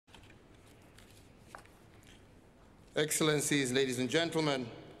Excellencies, ladies and gentlemen,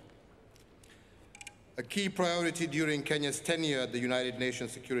 a key priority during Kenya's tenure at the United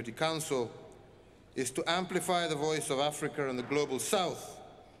Nations Security Council is to amplify the voice of Africa and the Global South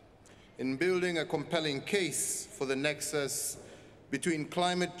in building a compelling case for the nexus between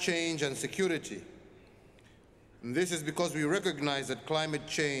climate change and security. And this is because we recognize that climate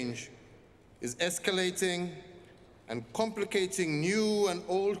change is escalating and complicating new and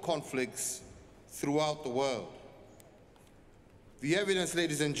old conflicts throughout the world. The evidence,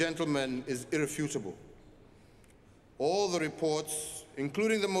 ladies and gentlemen, is irrefutable. All the reports,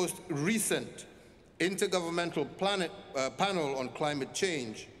 including the most recent Intergovernmental Panel on Climate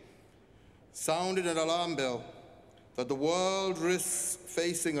Change, sounded an alarm bell that the world risks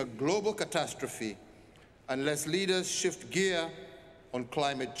facing a global catastrophe unless leaders shift gear on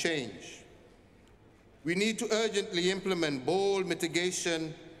climate change. We need to urgently implement bold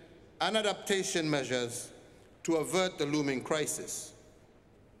mitigation and adaptation measures to avert the looming crisis.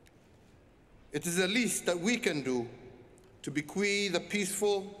 It is the least that we can do to bequeath a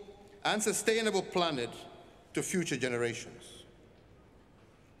peaceful and sustainable planet to future generations.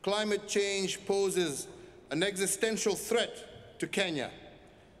 Climate change poses an existential threat to Kenya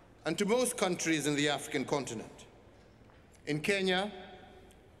and to most countries in the African continent. In Kenya,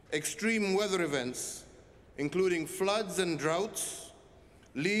 extreme weather events, including floods and droughts,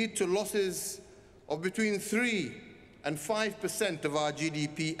 lead to losses of between 3 and 5% of our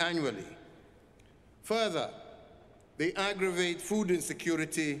GDP annually. Further, they aggravate food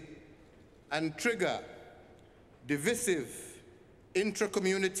insecurity and trigger divisive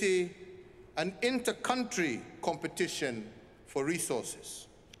intra-community and inter-country competition for resources.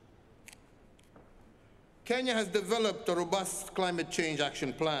 Kenya has developed a robust climate change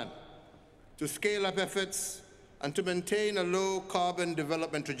action plan to scale up efforts and to maintain a low-carbon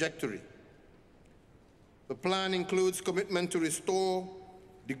development trajectory. The plan includes commitment to restore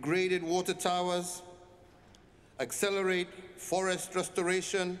degraded water towers, accelerate forest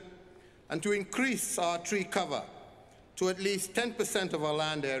restoration, and to increase our tree cover to at least 10% of our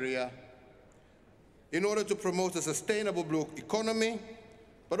land area in order to promote a sustainable blue economy,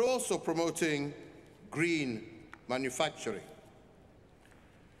 but also promoting green manufacturing.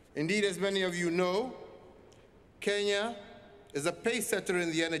 Indeed, as many of you know, Kenya is a pacesetter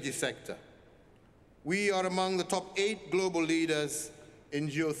in the energy sector. We are among the top 8 global leaders in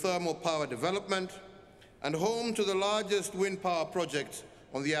geothermal power development and home to the largest wind power project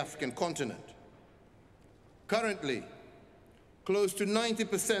on the African continent. Currently, close to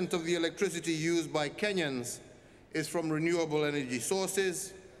 90% of the electricity used by Kenyans is from renewable energy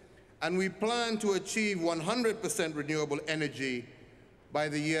sources, and we plan to achieve 100% renewable energy by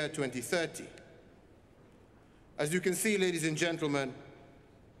the year 2030. As you can see, ladies and gentlemen,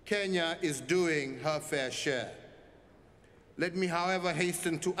 Kenya is doing her fair share. Let me, however,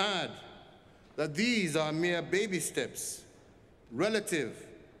 hasten to add that these are mere baby steps relative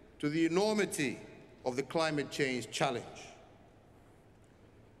to the enormity of the climate change challenge.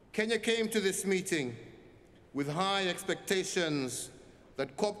 Kenya came to this meeting with high expectations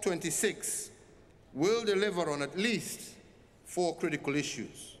that COP26 will deliver on at least 4 critical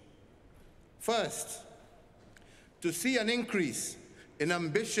issues. First, to see an increase in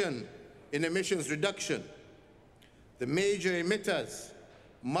ambition in emissions reduction. The major emitters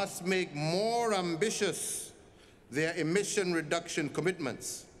must make more ambitious their emission reduction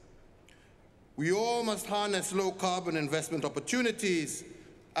commitments. We all must harness low-carbon investment opportunities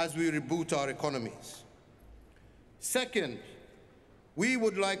as we reboot our economies. Second, we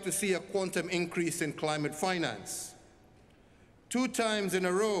would like to see a quantum increase in climate finance. 2 times in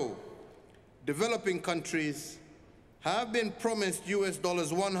a row, developing countries have been promised US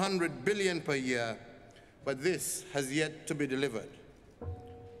 $100 billion per year, but this has yet to be delivered.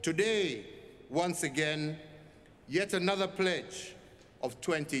 Today, once again, yet another pledge of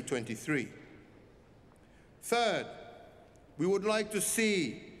 2023. Third, we would like to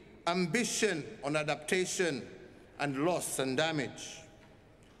see ambition on adaptation and loss and damage.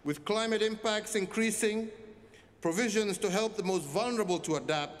 With climate impacts increasing, provisions to help the most vulnerable to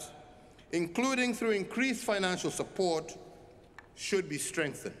adapt, including through increased financial support, should be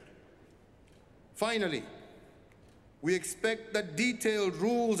strengthened. Finally, we expect that detailed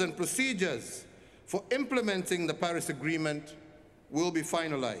rules and procedures for implementing the Paris Agreement will be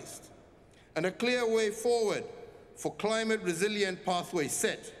finalized, and a clear way forward for climate-resilient pathways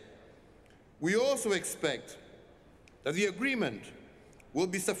set. We also expect that the agreement will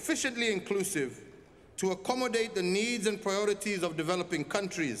be sufficiently inclusive to accommodate the needs and priorities of developing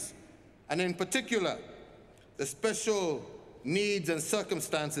countries, and in particular, the special needs and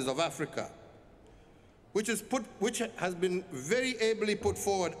circumstances of Africa. which has been very ably put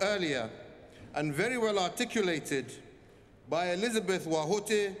forward earlier and very well articulated by Elizabeth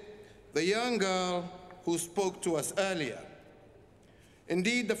Wahote, the young girl who spoke to us earlier.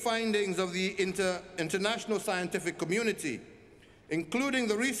 Indeed, the findings of the international scientific community, including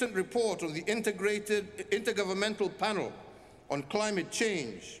the recent report of the Intergovernmental Panel on Climate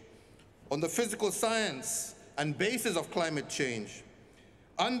Change, on the physical science and basis of climate change,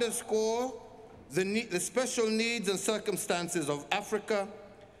 underscore the special needs and circumstances of Africa,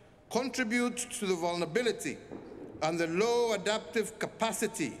 contribute to the vulnerability and the low adaptive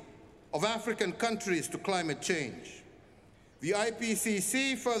capacity of African countries to climate change. The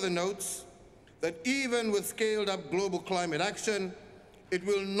IPCC further notes that even with scaled-up global climate action, it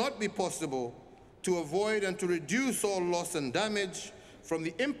will not be possible to avoid and to reduce all loss and damage from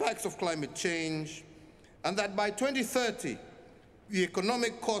the impacts of climate change, and that by 2030, the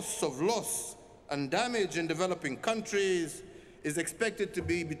economic costs of loss and damage in developing countries is expected to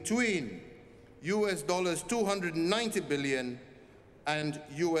be between US dollars 290 billion and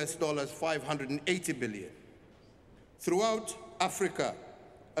US dollars 580 billion. Throughout Africa,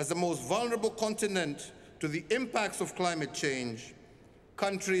 as the most vulnerable continent to the impacts of climate change,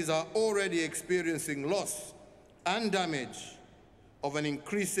 countries are already experiencing loss and damage of an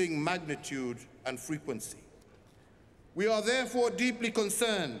increasing magnitude and frequency. We are therefore deeply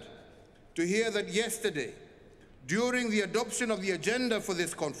concerned to hear that yesterday, during the adoption of the agenda for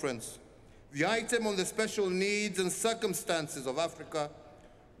this conference, the item on the special needs and circumstances of Africa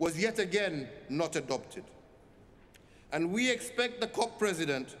was yet again not adopted. And we expect the COP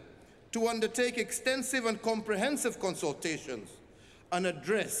President to undertake extensive and comprehensive consultations and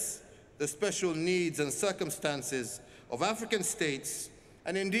address the special needs and circumstances of African states,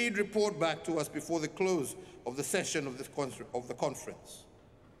 and indeed report back to us before the close of the session of the conference.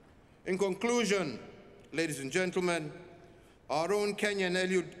 In conclusion, ladies and gentlemen, our own Kenyan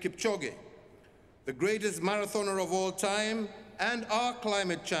Eliud Kipchoge, the greatest marathoner of all time and our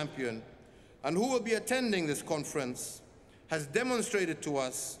climate champion, and who will be attending this conference, has demonstrated to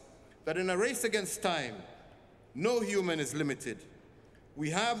us that in a race against time, no human is limited. We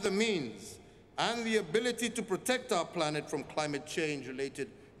have the means and the ability to protect our planet from climate change-related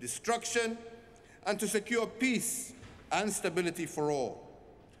destruction and to secure peace and stability for all.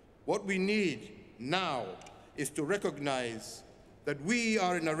 What we need now is to recognize that we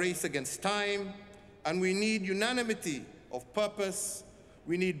are in a race against time, and we need unanimity of purpose,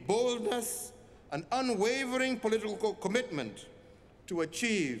 we need boldness and unwavering political commitment to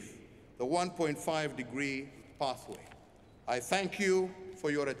achieve the 1.5-degree pathway. I thank you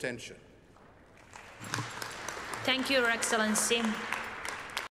for your attention. Thank you, Your Excellency.